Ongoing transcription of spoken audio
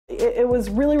it was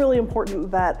really, really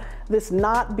important that this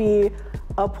not be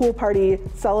a pool party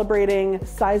celebrating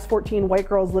size 14 white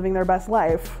girls living their best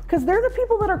life, because they're the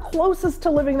people that are closest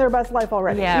to living their best life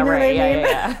already. Yeah, you know right. what I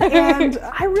mean? Yeah. And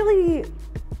I really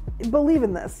believe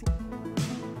in this.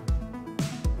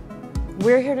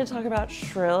 We're here to talk about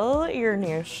Shrill, your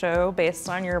new show based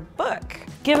on your book.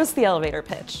 Give us the elevator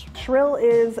pitch. Shrill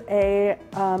is a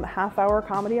half-hour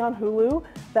comedy on Hulu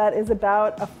that is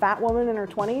about a fat woman in her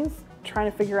 20s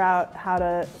trying to figure out how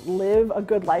to live a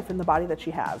good life in the body that she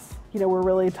has. You know, we're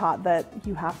really taught that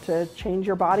you have to change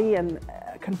your body and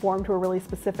conform to a really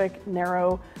specific,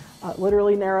 narrow,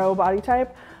 literally narrow body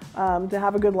type to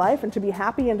have a good life and to be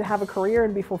happy and to have a career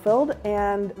and be fulfilled,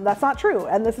 and that's not true.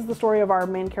 And this is the story of our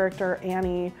main character,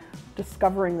 Annie,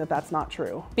 discovering that that's not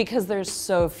true. Because there's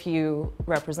so few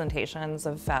representations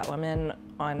of fat women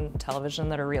on television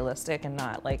that are realistic and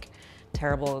not like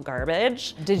terrible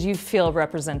garbage. Did you feel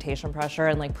representation pressure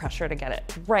and like pressure to get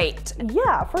it right?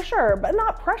 Yeah, for sure, but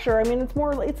not pressure. I mean,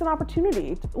 it's an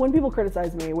opportunity. When people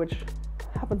criticize me, which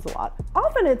happens a lot,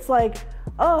 often it's like,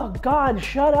 oh God,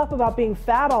 shut up about being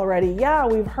fat already. Yeah,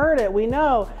 we've heard it, we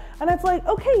know. And it's like,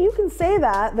 okay, you can say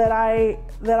that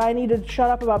I need to shut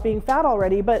up about being fat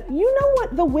already, but you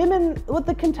know what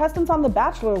the contestants on The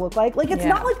Bachelor look like? Like, it's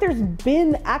not like there's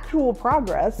been actual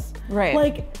progress. Right.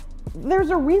 Like, there's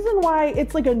a reason why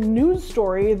it's like a news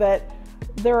story that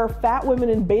there are fat women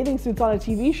in bathing suits on a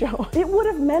TV show. It would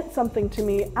have meant something to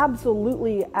me,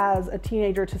 absolutely, as a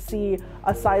teenager to see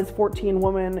a size 14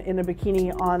 woman in a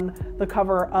bikini on the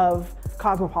cover of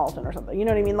Cosmopolitan or something. You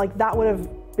know what I mean? Like, that would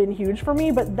have been huge for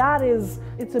me, but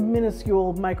it's a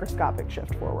minuscule, microscopic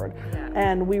shift forward. Yeah.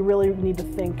 And we really need to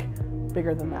think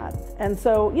bigger than that. And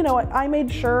so, you know, I made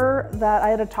sure that I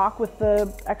had a talk with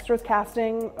the extras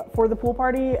casting for the pool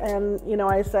party, and, you know,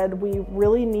 I said, we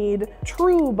really need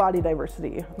true body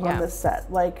diversity on this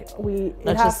set. Like,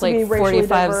 it has to be racially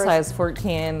diverse. 45 size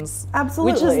 14s.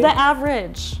 Absolutely. Which is the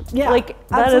average. Yeah, like,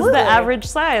 that is the average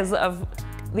size of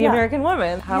the American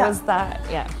woman. How is that?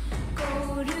 Yeah.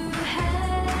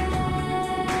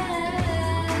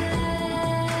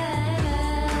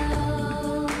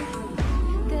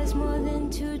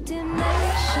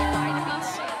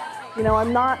 You know,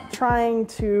 I'm not trying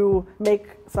to make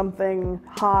something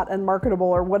hot and marketable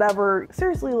or whatever.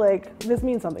 Seriously, like, this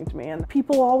means something to me, and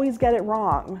people always get it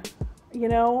wrong, you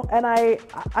know? And I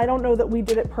don't know that we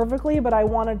did it perfectly, but I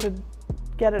wanted to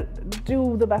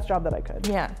do the best job that I could.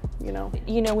 Yeah. You know?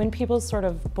 You know, when people sort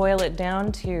of boil it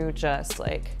down to just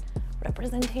like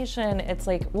representation, it's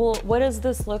like, well, what does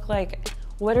this look like?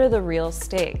 What are the real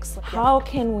stakes? How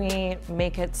can we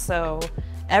make it so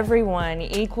everyone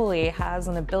equally has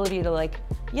an ability to, like,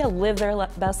 live their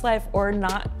best life or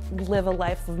not live a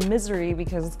life of misery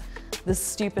because this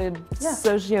stupid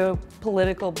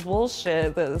socio-political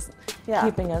bullshit is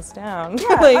keeping us down.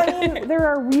 Yeah, like, I mean, there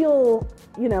are real,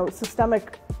 you know,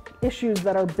 systemic issues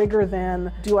that are bigger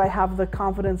than, do I have the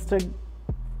confidence to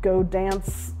go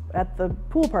dance at the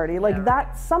pool party? Like,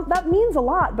 that means a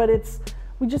lot, but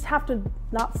we just have to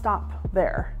not stop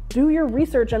there. Do your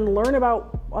research and learn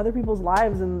about other people's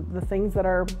lives and the things that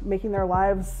are making their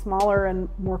lives smaller and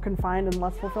more confined and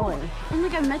less fulfilling. And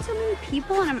like, I've met so many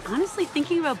people, and I'm honestly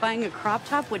thinking about buying a crop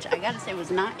top, which I gotta say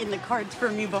was not in the cards for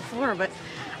me before, but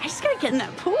I just gotta get in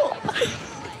that pool.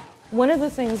 One of the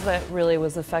things that really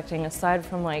was affecting, aside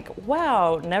from like,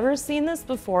 wow, never seen this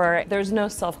before, there's no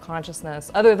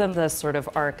self-consciousness other than this sort of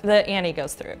arc that Annie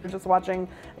goes through. Just watching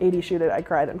 80 shoot it, I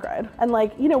cried and cried. And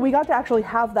like, you know, we got to actually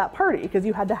have that party because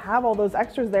you had to have all those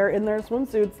extras there in their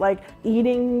swimsuits, like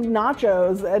eating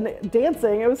nachos and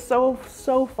dancing. It was so,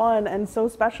 so fun and so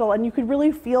special. And you could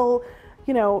really feel,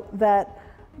 you know, that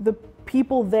the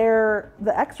people there,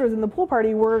 the extras in the pool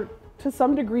party, were to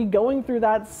some degree going through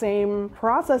that same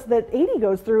process that 80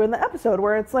 goes through in the episode,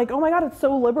 where it's like, oh my God, it's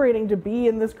so liberating to be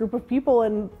in this group of people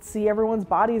and see everyone's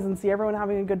bodies and see everyone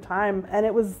having a good time. And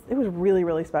it was really,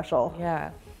 really special.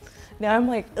 Yeah. Now I'm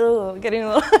like, ugh, getting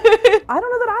a little... I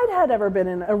don't know that I'd had ever been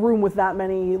in a room with that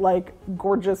many like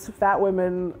gorgeous fat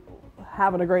women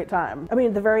having a great time. I mean,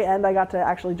 at the very end, I got to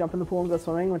actually jump in the pool and go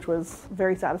swimming, which was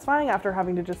very satisfying after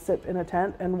having to just sit in a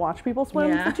tent and watch people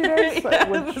swim for 2 days,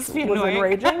 which was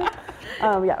enraging.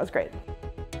 Yeah, it was great.